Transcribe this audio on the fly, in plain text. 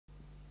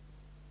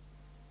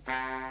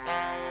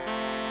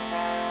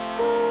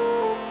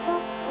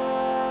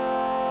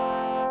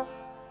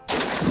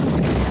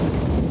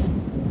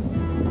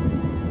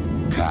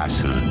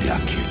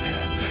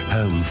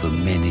home for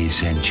many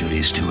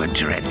centuries to a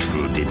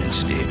dreadful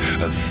dynasty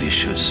of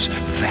vicious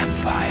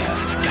vampire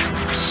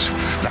ducks,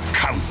 the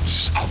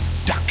Counts of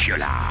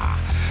Duckula.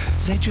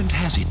 Legend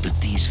has it that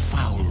these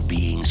foul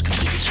beings can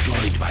be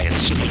destroyed by a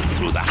stake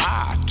through the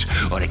heart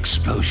or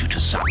exposure to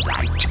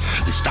sunlight.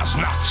 This does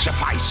not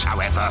suffice,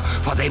 however,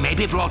 for they may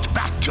be brought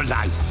back to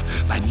life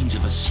by means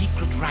of a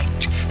secret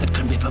rite that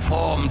can be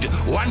performed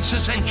once a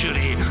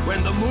century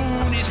when the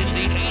moon is in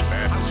the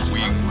 8th house.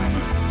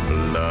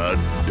 Blood.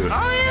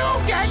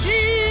 I'll get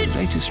it! The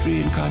latest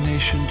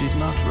reincarnation did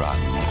not run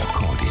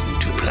according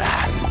to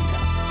plan.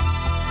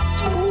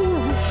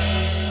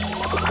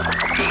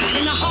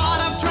 In the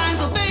heart of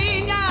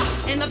Transylvania,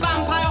 in the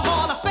Vampire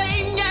Hall of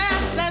Fame, yeah,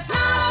 there's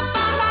not a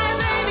vampire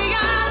any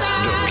other.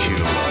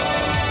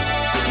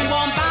 He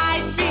won't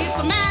bite, beast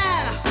or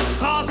man,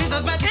 cause he's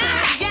a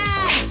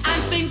vegetarian, and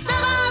things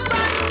never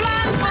run to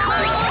plan for.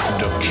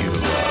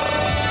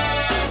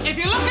 If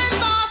you're looking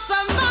for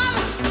some fun,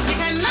 you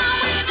can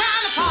always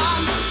count upon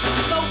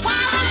the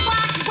wild and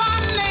wacky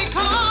one they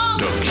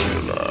call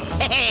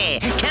Hey,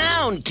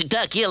 Count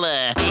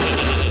Duckula.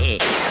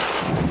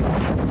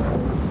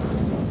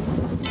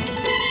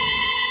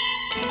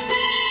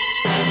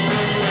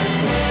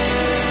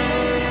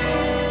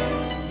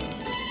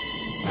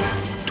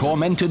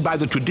 Tormented by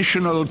the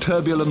traditional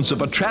turbulence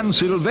of a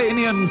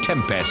Transylvanian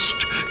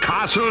tempest,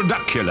 Castle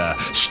Duckula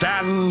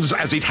stands,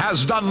 as it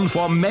has done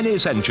for many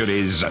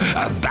centuries,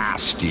 a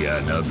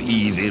bastion of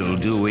evil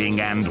doing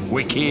and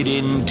wicked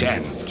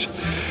intent.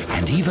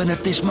 And even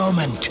at this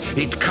moment,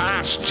 it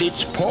casts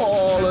its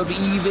pall of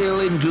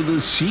evil into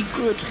the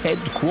secret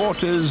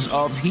headquarters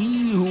of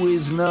he who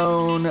is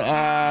known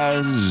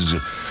as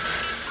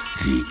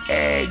the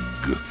Egg.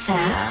 So,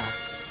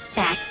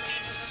 that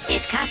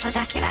is Castle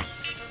Duckula.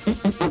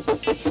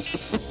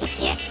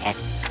 Yes,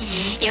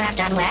 you have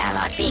done well,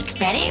 Oddbeak,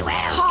 very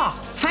well. Oh,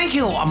 thank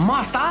you,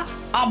 Master.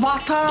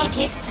 It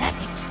is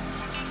perfect.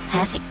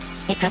 Perfect.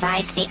 It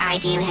provides the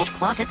ideal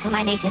headquarters for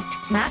my latest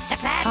master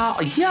plan.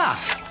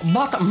 Yes,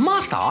 but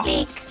Master...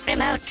 Bleak,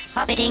 remote,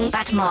 forbidding,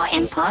 but more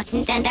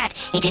important than that,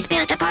 it is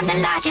built upon the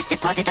largest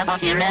deposit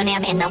of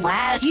uranium in the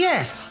world.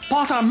 Yes,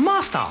 but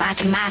Master...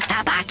 But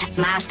Master,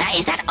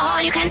 is that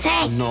all you can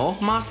say? No,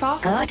 Master.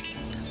 Good.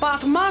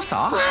 But Master...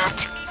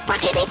 What?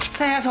 What is it?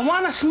 There's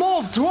one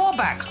small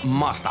drawback,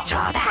 Master.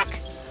 Drawback?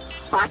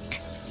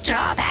 What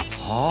drawback?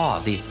 Oh,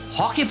 the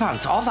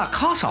occupants of the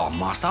castle,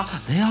 Master,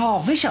 they are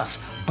vicious,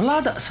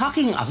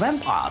 blood-sucking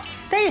vampires.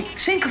 They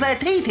sink their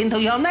teeth into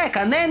your neck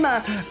and then,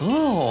 and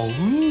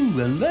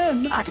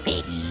then...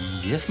 Oddbeak.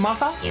 Yes,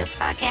 Master? You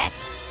forget.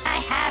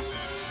 I have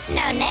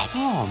no neck.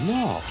 Oh,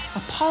 no.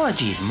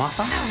 Apologies,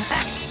 Master.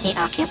 However, the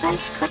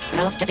occupants could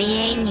prove to be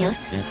a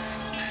nuisance.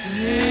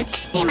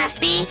 They must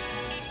be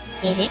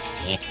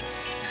evicted.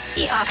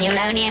 The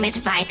Ophulonium is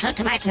vital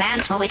to my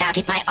plans, for without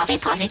it my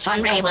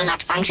ovipositron ray will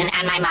not function,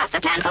 and my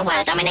master plan for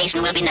world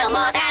domination will be no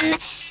more than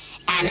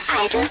an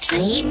idle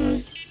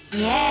dream.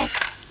 Yes,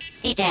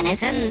 the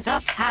denizens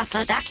of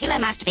Castle Duckula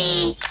must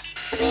be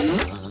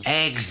removed.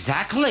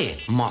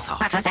 Exactly, Master.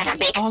 What was that,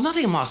 Oddbeak? Oh,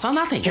 nothing, Master,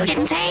 nothing. You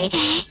didn't say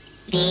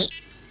the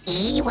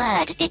E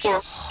word, did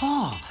you?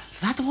 Oh,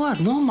 that word,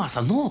 no,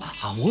 Master, no.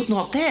 I would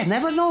not dare,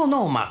 never no,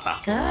 Master.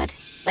 Good.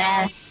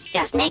 Well,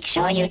 just make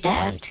sure you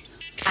don't.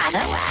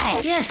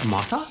 Otherwise... Yes,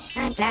 Master.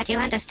 I'm glad you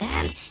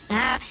understand.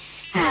 Now,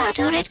 how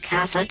to rid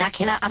Castle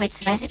Duckula of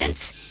its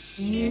residents?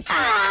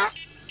 Yes.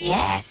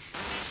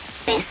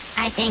 This,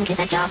 I think, is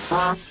a job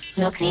for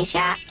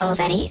Lucretia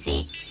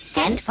Overeasy.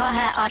 Send for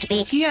her,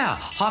 Oddbeak. Yeah,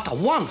 at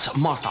once,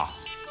 Master.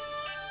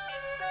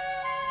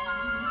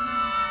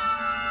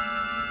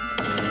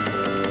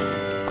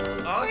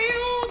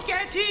 I'll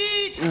get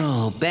it!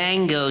 Oh,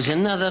 bang goes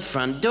another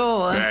front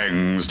door.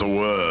 Bang's the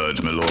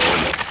word, my lord.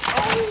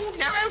 Oh,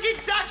 now how did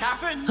that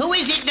happen? Who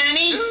is it,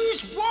 Nanny?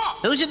 Who's what?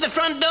 Who's at the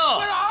front door?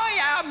 Well, I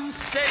am,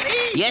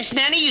 silly. Yes,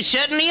 Nanny, you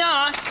certainly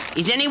are.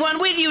 Is anyone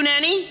with you,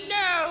 Nanny?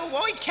 No,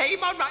 I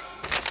came on my...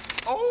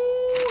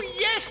 Oh,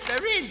 yes,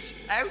 there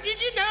is. How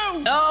did you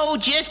know? Oh,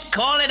 just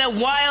call it a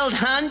wild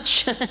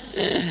hunch.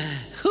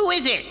 Who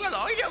is it? Well,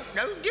 I don't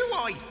know, do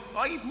I?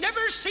 I've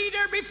never seen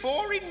her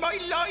before in my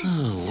life.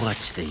 Oh,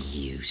 what's the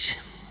use?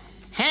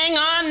 Hang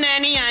on,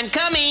 Nanny, I'm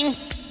coming.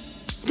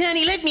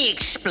 Nanny, let me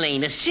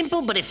explain a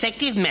simple but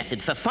effective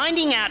method for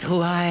finding out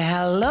who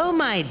Hello,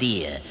 my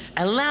dear.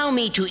 Allow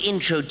me to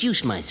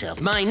introduce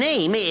myself. My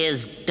name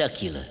is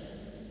Duckula.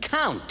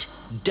 Count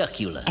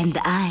Duckula. And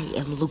I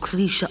am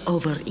Lucretia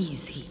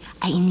Overeasy.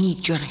 I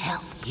need your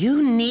help.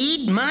 You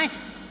need my...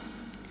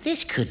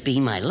 This could be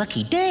my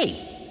lucky day.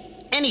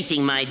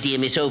 Anything, my dear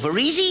Miss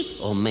Overeasy.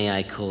 Or may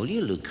I call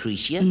you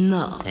Lucretia?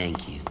 No.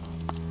 Thank you.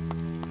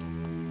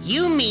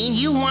 You mean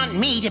you want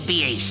me to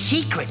be a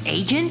secret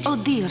agent? Oh,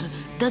 dear.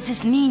 Does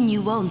this mean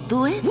you won't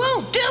do it?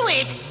 Won't do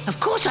it? Of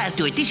course I'll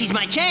do it. This is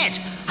my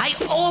chance. I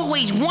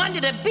always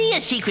wanted to be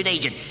a secret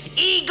agent.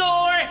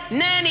 Igor,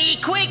 Nanny,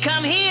 quick,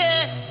 come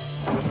here.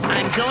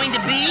 I'm going to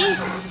be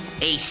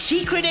a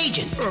secret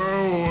agent.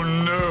 Oh,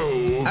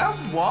 no. A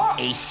what?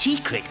 A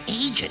secret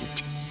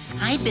agent.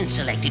 I've been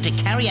selected to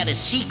carry out a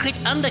secret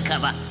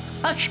undercover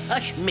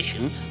hush-hush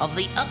mission of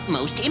the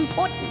utmost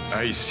importance.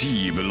 I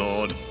see, my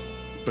lord.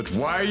 But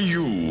why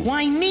you?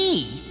 Why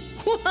me?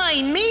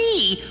 Why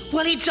me?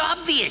 Well, it's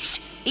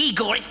obvious,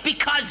 Igor. It's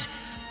because...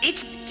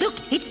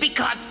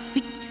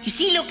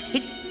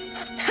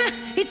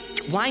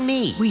 Why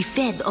me? We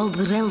fed all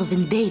the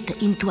relevant data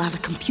into our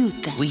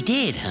computer. We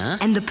did, huh?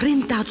 And the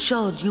printout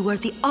showed you were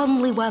the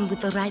only one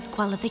with the right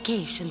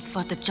qualifications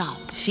for the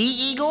job.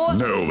 See, Igor?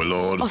 No, my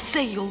lord. Oh,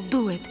 say you'll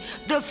do it.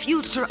 The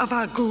future of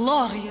our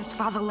glorious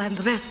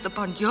fatherland rests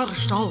upon your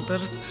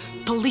shoulders.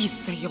 Police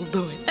say you'll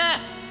do it.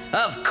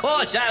 Of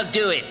course I'll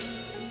do it.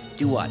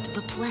 Do what?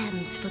 The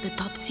plans for the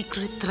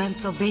top-secret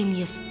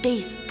Transylvania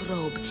space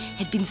probe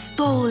have been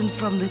stolen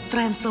from the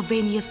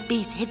Transylvania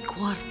space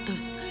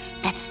headquarters.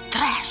 That's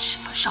trash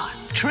for short.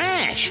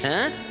 Trash,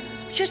 huh?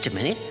 Just a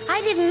minute.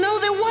 I didn't know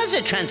there was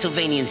a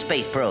Transylvanian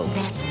space probe.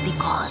 That's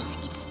because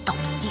it's top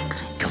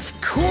secret. Of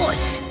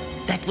course.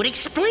 That would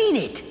explain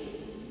it.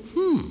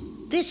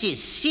 This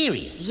is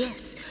serious.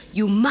 Yes,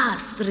 you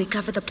must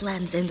recover the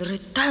plans and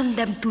return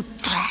them to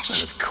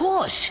trash. Of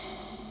course.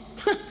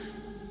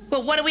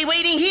 Well, what are we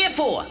waiting here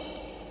for?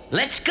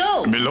 Let's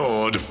go. My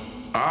lord,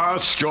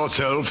 ask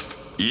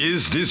yourself,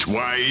 is this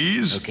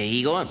wise? Okay,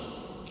 Igor.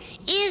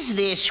 Is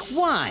this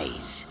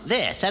wise?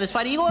 There,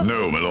 satisfied, Igor?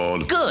 No, my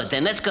lord. Good,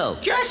 then let's go.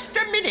 Just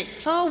a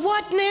minute. Oh,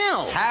 what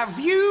now? Have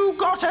you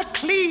got a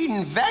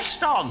clean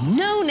vest on?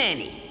 No,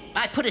 Nanny.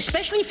 I put a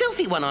specially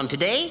filthy one on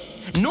today.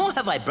 Nor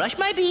have I brushed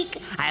my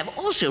beak. I have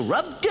also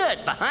rubbed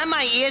dirt behind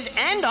my ears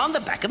and on the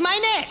back of my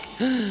neck.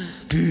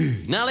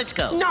 Now let's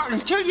go. Not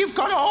until you've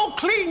got it all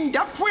cleaned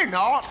up, we're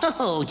not.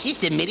 Oh,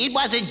 just admit it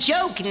was a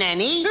joke,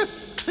 Nanny.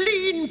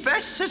 Clean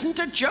vests isn't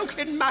a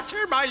joking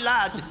matter, my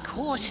lad. Of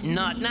course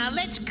not. Now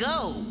let's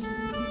go.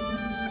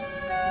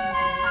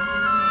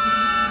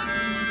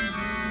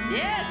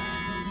 Yes,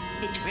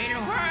 it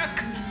will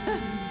work.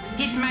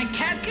 If my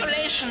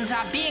calculations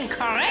are being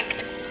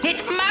correct,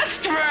 it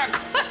must work.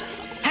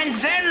 And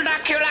then,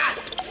 Duckula,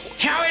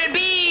 there will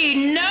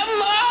be no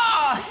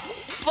more.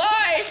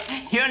 Boy,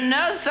 you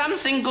know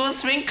something,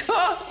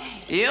 Goosewinkel?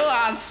 You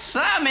are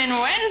some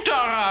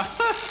inventor.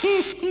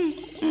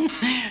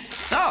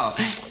 So,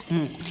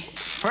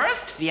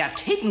 first we are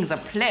taking the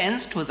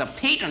plans to the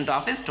patent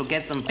office to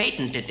get them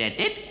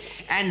patented,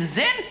 and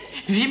then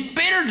we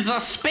build the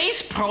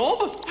space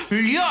probe,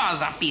 lure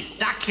the beast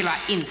Duckula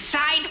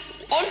inside,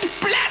 and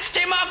blast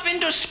him off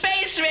into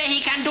space where he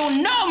can do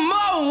no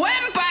more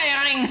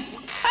vampiring.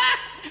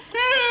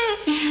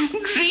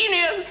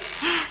 Genius!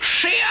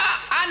 Sheer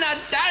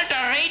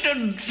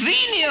unadulterated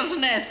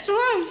geniusness!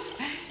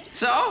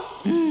 So,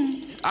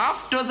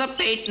 off to the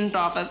patent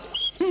office.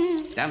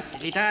 It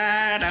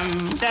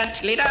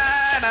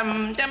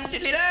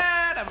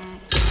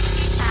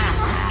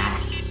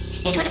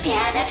would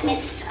appear that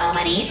Miss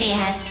Overeasy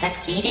has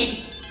succeeded.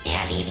 They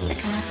are leaving the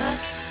castle.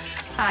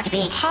 Ought to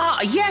be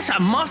Yes,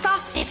 master.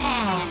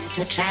 prepared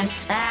to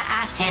transfer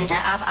our center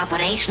of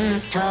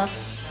operations to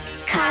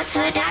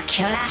Castle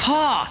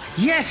Duckula.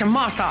 Yes,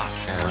 master.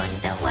 Soon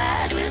the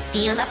world will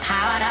feel the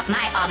power of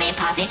my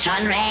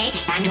ovipositron ray,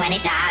 and when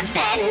it does,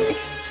 then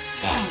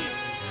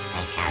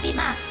I shall be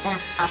master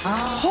of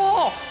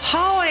all.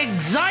 How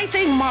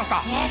exciting,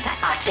 master. Yes, I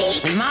ought to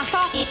be.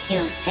 Master? If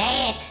you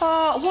say it.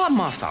 What,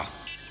 master?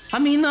 I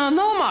mean, no,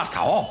 master.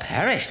 Oh,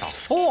 perish the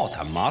thought,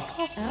 master.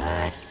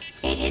 Good.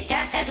 It is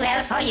just as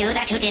well for you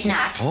that you did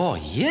not. Oh,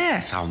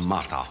 yes,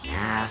 master.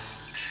 Now,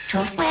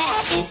 to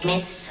where is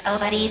Miss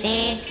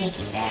Overeasy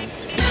taking them?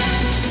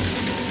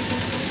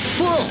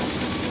 Full.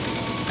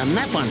 And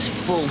that one's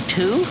full,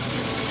 too.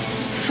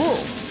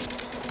 Full.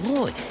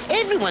 Boy,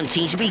 everyone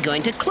seems to be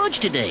going to Cludge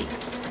today.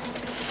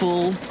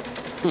 Full.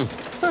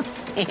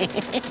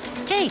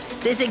 Hey,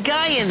 there's a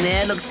guy in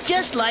there looks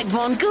just like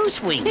Von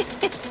Goosewing.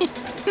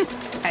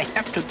 I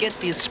have to get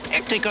these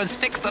spectacles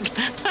fixed.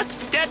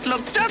 That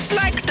look just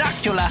like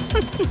Duckula.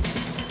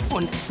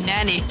 Und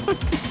Nanny.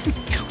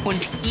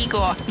 Und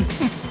Igor.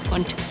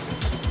 Und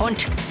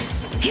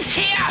he's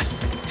here!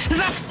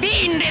 The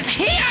fiend is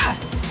here!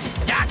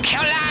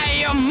 Duckula,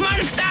 you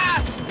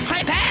monster!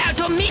 Prepare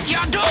to meet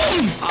your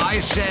doom! I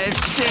said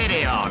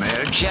steady on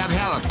it, chap.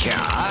 Have a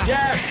car.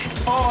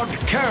 Just odd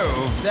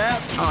cove,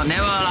 that. Oh,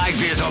 never like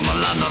this on the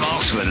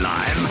London-Oxford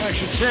line. I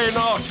should say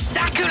not.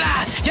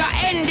 Dracula, your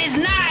end is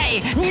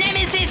nigh!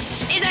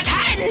 Nemesis is at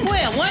hand!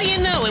 Well, what do you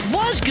know? It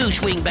was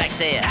Goosewing back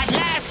there. At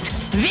last,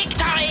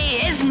 victory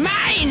is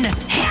mine!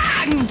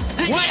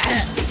 What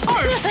the?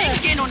 Oh,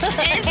 thinking und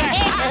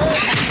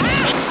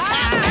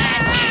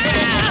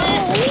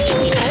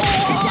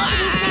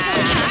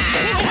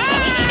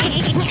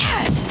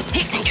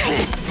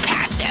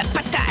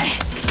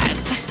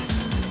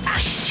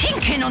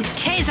Schinken und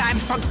Käse, I'm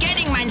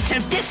forgetting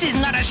myself. This is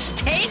not a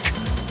steak.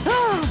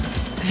 Oh,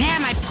 where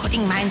am I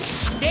putting my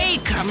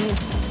steak?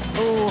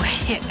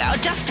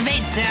 Just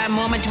wait there a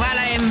moment while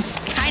I am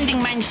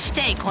finding my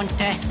steak.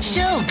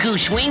 So,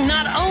 Goosewing,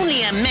 not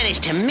only a menace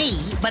to me,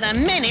 but a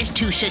menace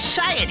to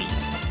society.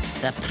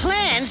 The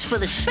plans for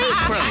the space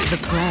probe. The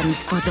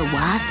plans for the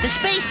what? The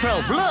space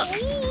probe, look.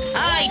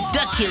 I,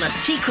 Duckula,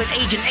 secret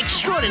agent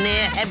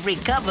extraordinaire, have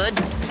recovered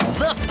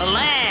the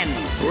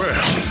plans.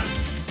 Well,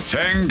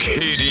 thank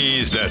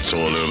Hades that's all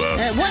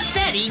over. What's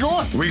that,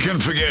 Igor? We can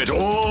forget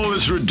all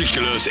this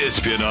ridiculous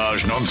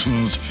espionage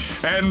nonsense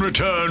and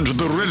return to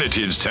the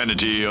relative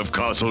sanity of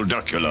Castle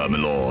Duckula, my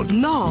lord.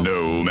 No.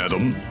 No,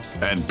 madam.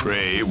 And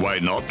pray, why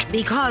not?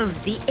 Because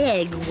the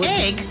egg would...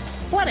 Egg?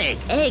 What egg?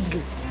 Egg.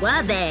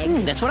 What egg?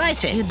 That's what I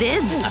said. You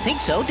did? I think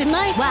so, didn't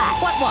I?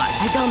 What? What?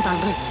 I don't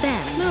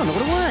understand. No, nor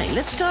do I.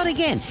 Let's start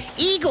again.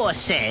 Igor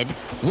said,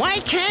 why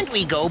can't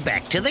we go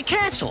back to the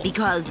castle?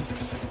 Because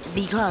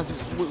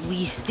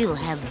we still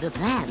have the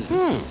plan.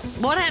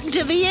 What happened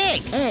to the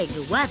egg? Egg?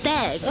 What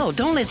egg? Oh,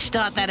 don't let's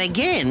start that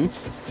again.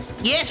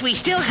 Yes, we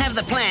still have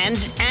the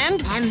plans,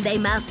 and... And they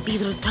must be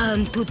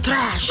returned to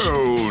trash.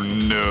 Oh,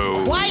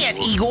 no. Quiet,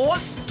 Igor!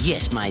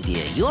 Yes, my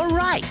dear, you're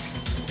right.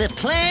 The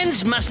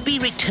plans must be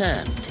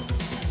returned.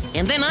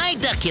 And then I,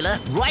 Duckula,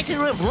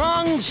 righter of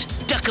wrongs,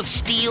 duck of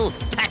steel,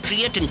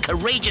 patriot and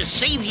courageous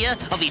savior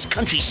of his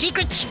country's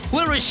secrets,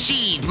 will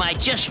receive my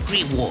just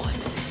reward.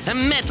 A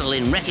medal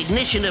in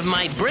recognition of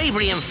my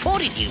bravery and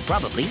fortitude,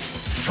 probably.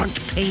 Front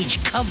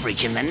page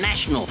coverage in the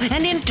national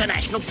and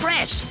international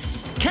press.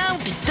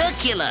 Count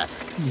Duckula,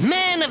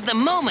 man of the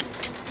moment.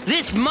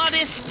 This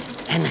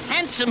modest and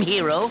handsome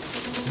hero,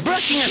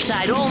 brushing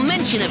aside all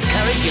mention of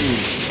courage and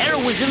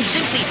heroism,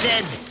 simply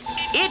said,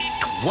 it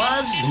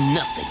was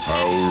nothing.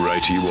 How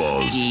right he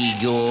was.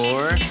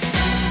 Igor.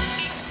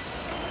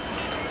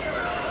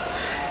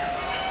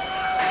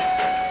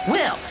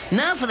 Well,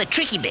 now for the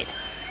tricky bit.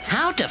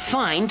 How to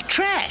find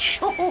trash.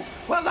 Oh,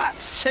 well,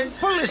 that's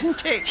simple,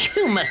 isn't it?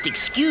 You must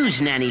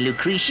excuse Nanny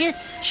Lucretia.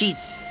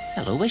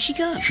 Hello, where's she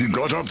gone? She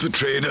got off the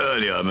train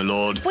earlier, my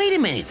lord. Wait a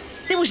minute.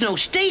 There was no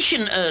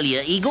station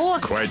earlier, Igor.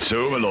 Quite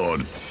so, my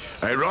lord.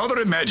 I rather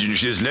imagine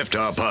she's left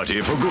our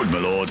party for good, my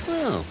lord.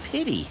 Oh,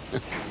 pity.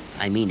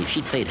 I mean, if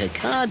she played her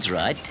cards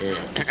right,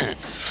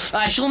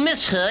 I shall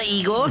miss her,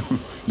 Igor.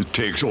 It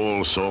takes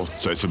all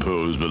sorts, I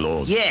suppose, my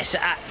lord. Yes,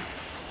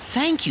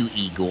 thank you,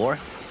 Igor.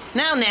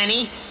 Now,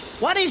 Nanny,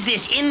 what is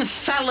this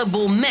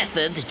infallible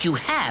method that you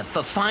have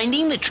for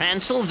finding the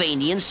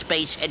Transylvanian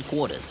space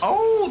headquarters?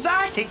 Oh,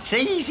 it's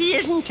easy,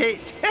 isn't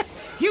it?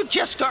 You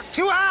just got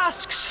to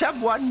ask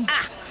someone.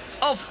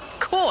 Of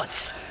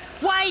course.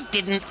 Why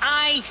didn't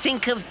I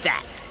think of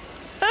that?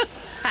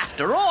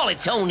 After all,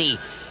 it's only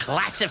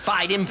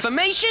classified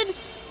information.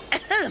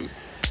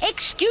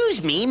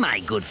 Excuse me, my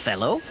good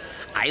fellow.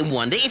 I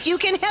wonder if you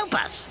can help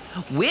us.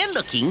 We're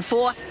looking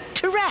for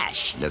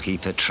trash. Looking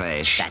for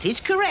trash? That is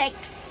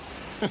correct.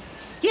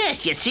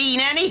 Yes, you see,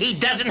 Nanny, he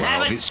doesn't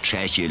have Well, it. if it's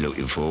trash you're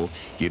looking for,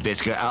 you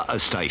best get out of the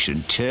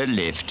station, turn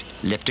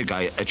left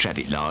again at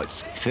traffic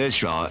lights,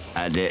 first right,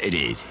 and there it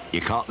is. You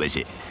can't miss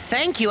it.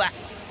 Thank you.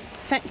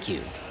 Thank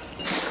you.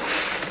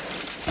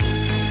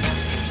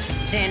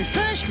 Then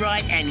first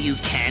right, and you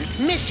can't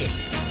miss it.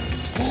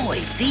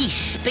 Boy, these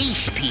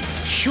space people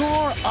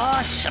sure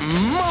are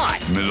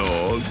smart. My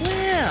lord.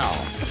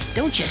 Well,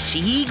 don't you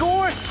see,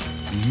 Igor?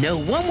 No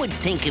one would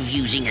think of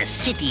using a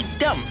city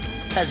dump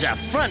as a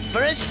front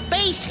for a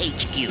space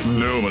HQ.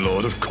 No, my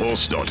lord, of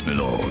course not, my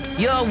lord.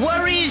 Your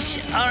worries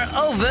are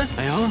over.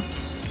 They are?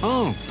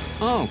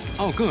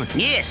 Oh, good.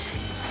 Yes,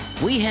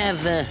 we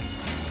have,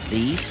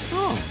 these.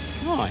 Oh,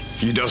 right.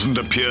 He doesn't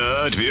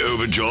appear to be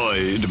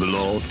overjoyed, my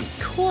lord.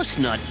 Of course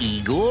not,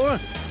 Igor.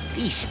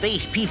 These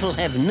space people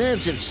have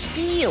nerves of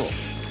steel.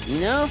 You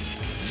know?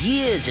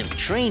 Years of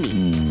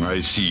training. I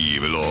see,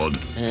 my lord.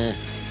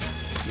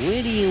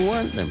 Where do you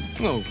want them?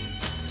 Well,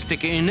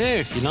 stick it in there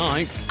if you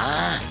like.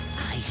 I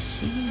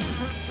see.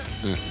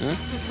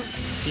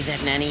 See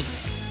that, Nanny?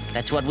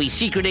 That's what we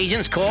secret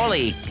agents call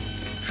a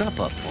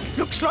drop-off point.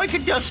 Looks like a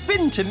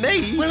dustbin to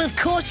me. Well, of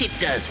course it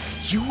does.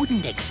 You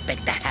wouldn't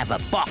expect to have a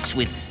box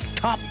with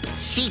top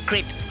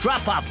secret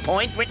drop-off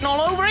point written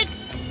all over it.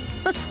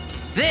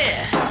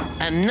 There.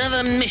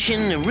 Another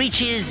mission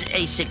reaches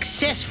a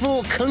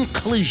successful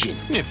conclusion.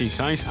 If you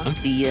say so.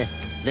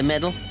 The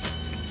medal?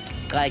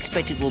 I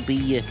expect it will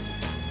be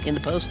in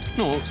the post.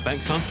 No, I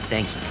expect so.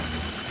 Thank you.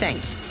 Thank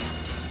you.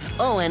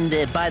 Oh, and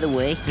by the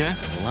way, Yeah?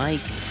 like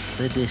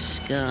the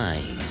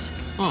disguise.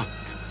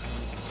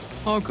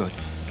 Oh, good.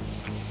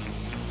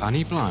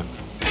 Funny bloke.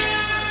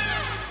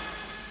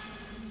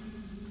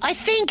 I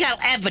think I'll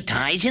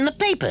advertise in the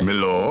paper. My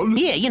lord?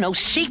 Yeah, you know,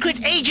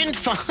 secret agent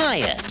for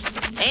hire.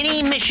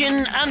 Any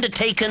mission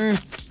undertaken,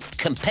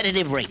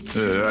 competitive rates.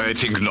 I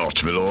think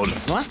not, my lord.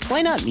 What?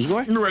 Why not,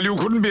 Igor? Well, you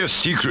couldn't be a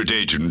secret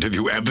agent if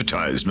you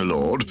advertised, my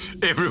lord.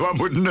 Everyone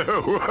would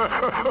know.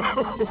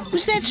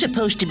 Was that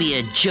supposed to be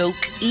a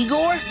joke,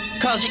 Igor?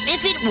 'Cause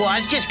if it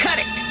was, just cut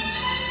it.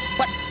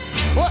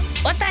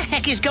 What the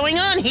heck is going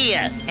on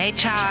here?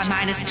 HR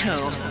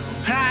 -2.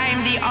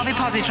 Prime the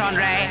ovipositron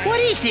ray. What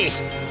is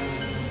this?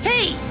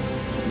 Hey,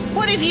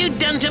 what have you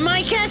done to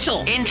my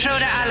castle?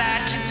 Intruder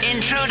alert.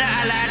 Intruder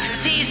alert.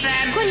 Seize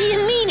them. What do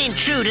you mean,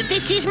 intruder?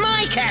 This is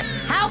my cat.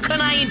 How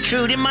can I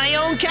intrude in my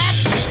own cat?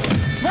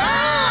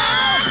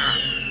 Ah!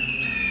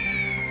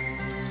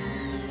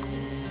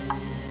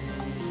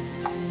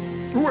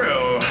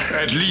 Well,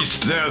 At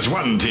least there's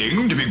one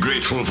thing to be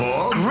grateful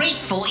for.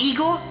 Grateful,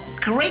 Igor?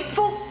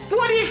 Grateful?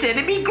 What is there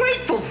to be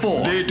grateful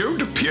for? They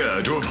don't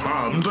appear to have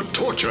harmed the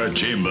torture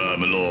chamber,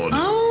 my lord.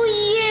 Oh,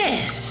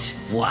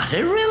 yes. What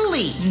a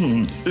relief.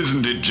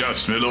 Isn't it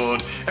just, my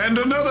lord? And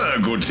another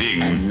good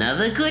thing.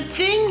 Another good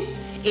thing?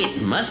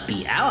 It must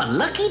be our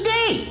lucky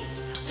day.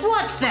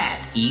 What's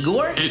that,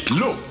 Igor? It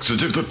looks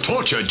as if the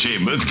torture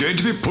chamber is going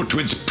to be put to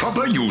its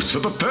proper use for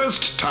the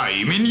first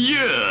time in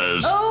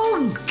years.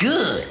 Oh,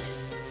 good.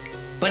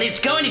 But it's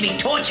going to be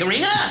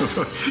torturing us.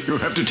 You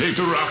have to take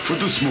the rough with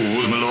the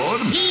smooth, my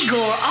lord. Igor,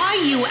 are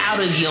you out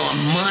of your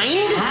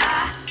mind?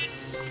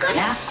 Good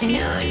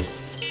afternoon.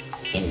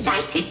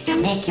 Delighted to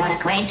make your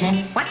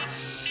acquaintance. What?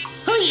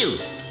 Who are you?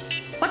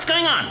 What's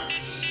going on?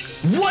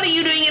 What are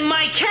you doing in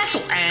my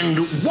castle? And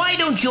why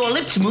don't your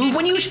lips move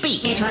when you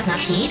speak? It was not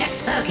he that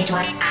spoke, it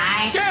was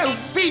I. Don't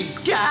be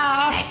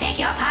daft. I beg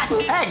your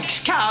pardon. Eggs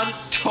can't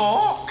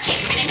talk. She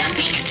said it, don't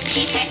speak.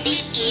 She said the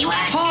E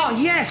word. Oh,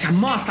 yes,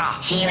 master.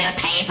 She will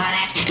pay for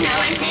that. No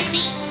one says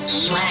the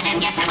E word and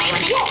gets away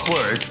with it. What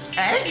word?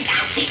 Egg?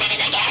 She said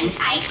it again.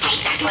 I hate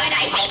that word.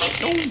 I hate it.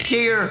 Oh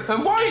dear.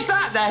 And why's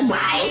that then?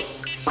 Why?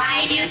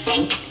 Why do you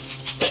think?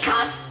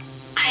 Because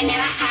I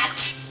never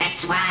hatch.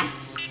 That's why.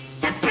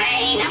 The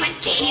brain of a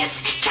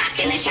genius trapped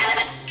in the shell of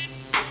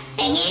a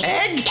thingy.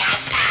 Egg?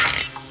 Yes.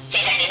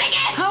 She said it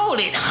again. Hold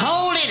it,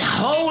 hold it,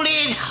 hold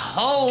it,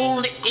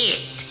 hold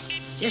it.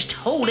 Just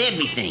hold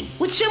everything.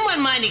 Would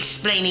someone mind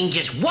explaining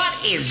just what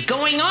is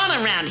going on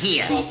around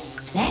here? With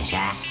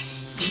pleasure.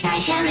 I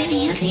shall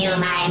reveal to you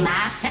my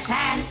master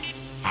plan.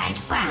 And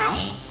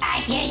why,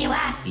 I hear you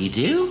ask. You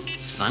do?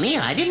 It's funny,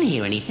 I didn't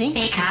hear anything.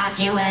 Because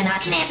you will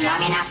not live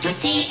long enough to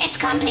see its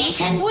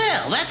completion.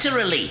 Well, that's a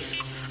relief.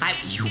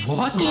 You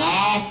what?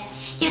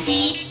 Yes. You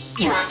see,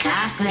 your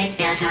castle is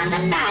built on the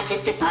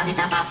largest deposit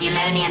of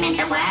ovulonium in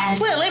the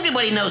world. Well,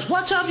 everybody knows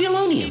what's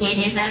ovulonium.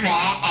 It is the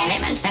rare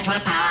element that will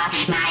power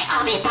my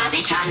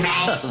ovipositron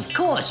ray. Of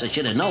course, I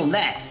should have known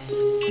that.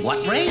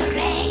 What ray? The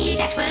ray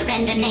that will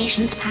render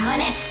nations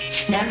powerless.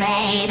 The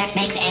ray that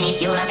makes any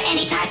fuel of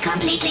any type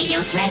completely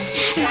useless.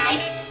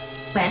 Life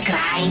will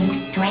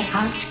grind to a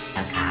halt.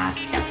 No cars,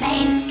 no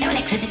planes, no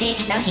electricity,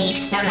 no heat,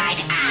 no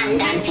light.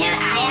 And until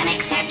I am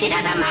accepted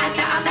as a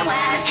master of the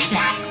world,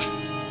 that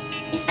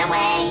is the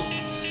way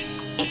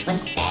it will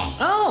stay.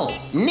 Oh,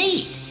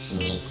 neat.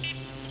 Neat.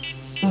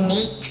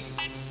 Neat.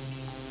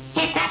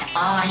 Is that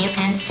all you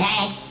can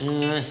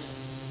say?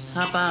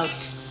 How about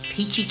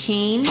peachy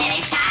keen?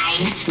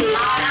 Philistine!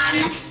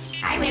 Moron!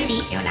 I will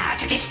leave you now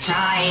to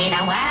destroy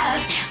the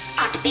world.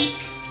 Oddbeak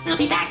will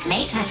be back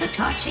later to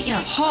torture you.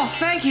 Oh,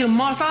 thank you,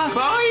 master.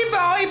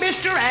 Bye-bye,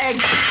 Mr.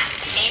 Egg.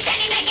 She said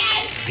it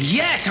again!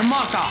 Yes,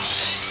 master.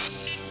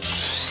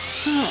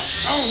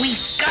 Oh, we've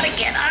got to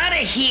get out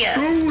of here.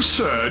 Oh,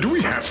 sir, do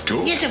we have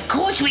to? Yes, of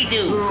course we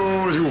do.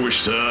 Oh, as you wish,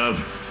 sir.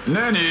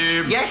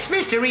 Nanny. Yes,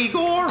 Mr.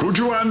 Igor? Could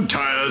you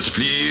untie us,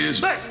 please?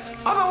 But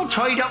I'm all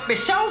tied up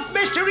myself,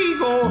 Mr.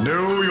 Igor.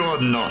 No,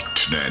 you're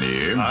not,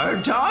 Nanny.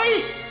 Aren't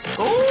I?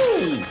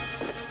 Oh!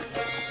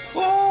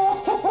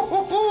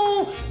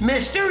 Oh,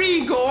 Mr.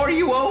 Igor,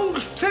 you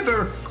old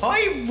fibber.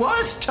 I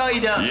was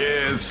tied up.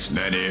 Yes,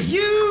 Nanny.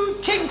 You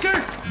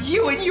tinker,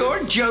 you and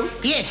your joke.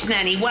 Yes,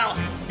 Nanny. Well,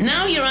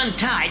 now you're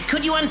untied.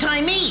 Could you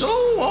untie me?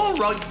 Oh, all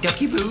right,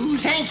 Ducky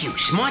Boos. Thank you.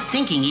 Smart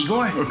thinking,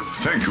 Igor.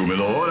 Thank you, my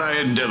lord. I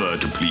endeavor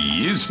to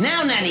please.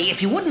 Now, Nanny,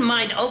 if you wouldn't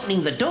mind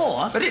opening the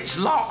door. But it's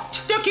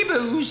locked, Ducky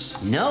Boos.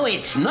 No,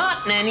 it's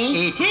not,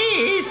 Nanny. It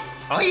is.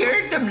 I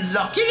heard them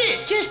locking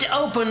it. Just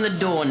open the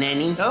door,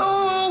 Nanny.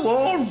 Oh,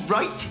 all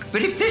right.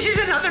 But if this is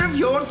another of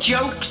your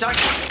jokes,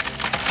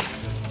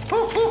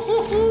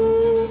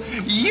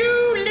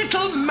 You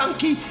little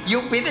monkey,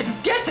 you'll be the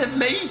death of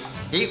me.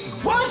 It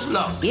was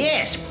locked.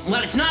 Yes.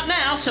 Well, it's not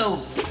now,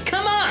 so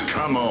come on.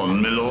 Come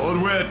on, my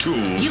lord. Where to?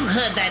 You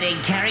heard that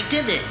egg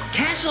character. The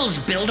castle's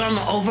built on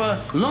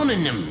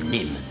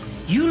overlonium.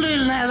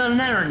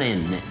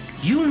 Ululalarin.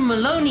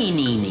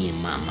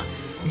 Ulmalonininimum.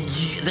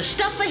 The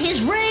stuff for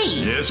his ray.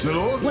 Yes, my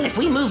lord? Well, if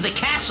we move the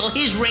castle,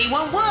 his ray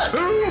won't work.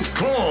 Oh, of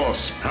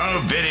course. How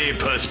very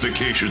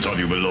perspicacious of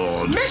you, my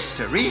lord.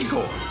 Mr.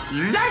 Igor,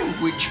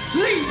 language,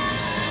 please.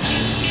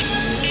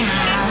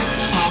 Now,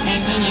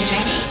 everything is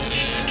ready.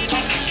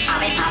 Check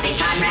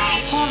ovipositron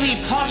ray.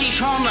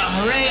 Ovipositron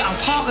ray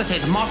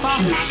targeted, master.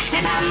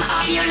 Maximum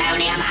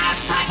ovulonium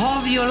output.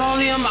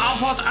 Ovulonium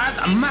output at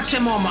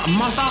maximum,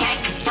 master. Check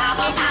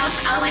double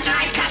pulse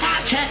overdrive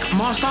cutout. Check,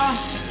 master.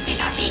 Do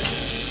not peek.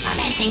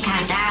 Commencing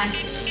countdown.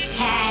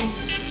 10,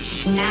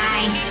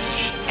 9,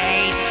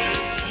 8,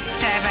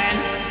 7,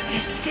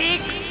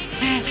 6,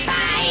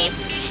 5,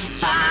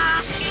 4,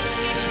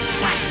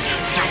 1.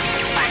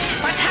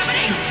 What's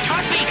happening?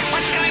 Oddbeak,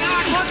 what's going on?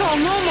 I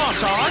don't know,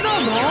 master. I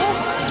don't know.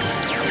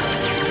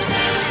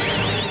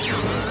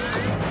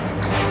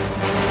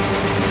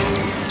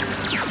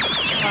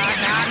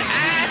 What on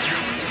earth?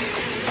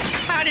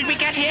 How did we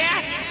get here?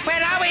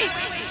 Where are we?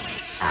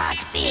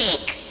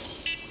 Oddbeak.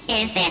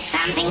 Is this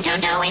something to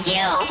do with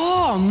you?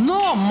 Oh,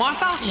 no,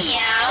 master.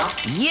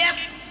 You? Yep.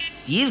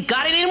 You've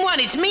got it in one.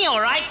 It's me,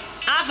 all right.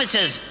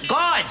 Officers,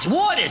 guards,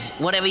 warders,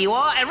 whatever you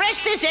are,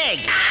 arrest this egg.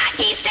 Ah,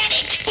 he said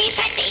it. He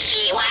said the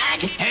E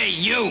word. Hey,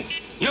 you!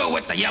 You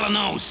with the yellow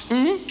nose.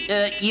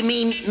 You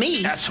mean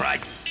me? That's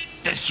right.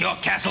 This your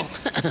castle?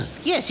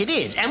 Yes, it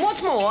is. And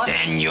what's more...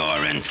 Then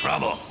you're in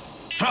trouble.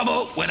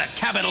 Trouble with a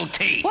capital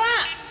T.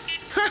 What?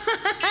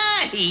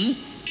 He?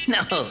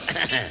 No.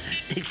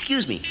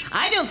 Excuse me.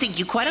 I don't think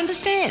you quite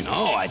understand.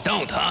 Oh, I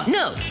don't, huh?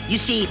 No. You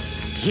see,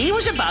 he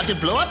was about to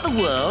blow up the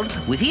world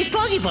with his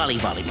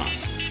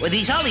posy-volley-volley-moss. With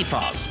these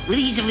hollyfalls. With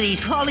these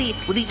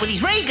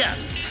ray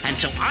guns. And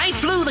so I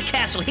flew the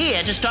castle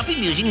here to stop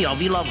him using the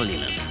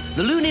ovulovulin.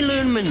 The loony,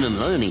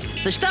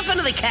 the stuff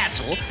under the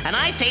castle, and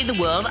I saved the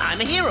world.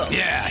 I'm a hero.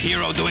 Yeah,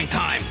 hero doing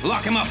time.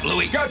 Lock him up,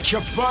 Louis.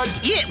 Gotcha, bud.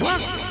 Yeah,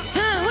 what?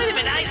 Wait a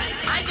minute,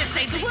 I just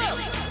saved the world.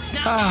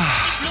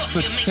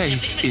 But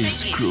fate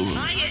is cruel.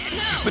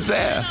 But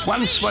there,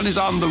 once one is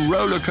on the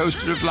roller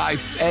coaster of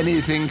life,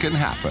 anything can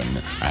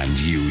happen, and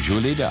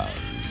usually does.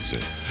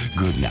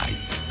 Good night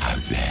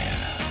out there,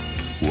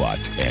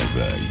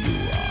 whatever you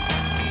are.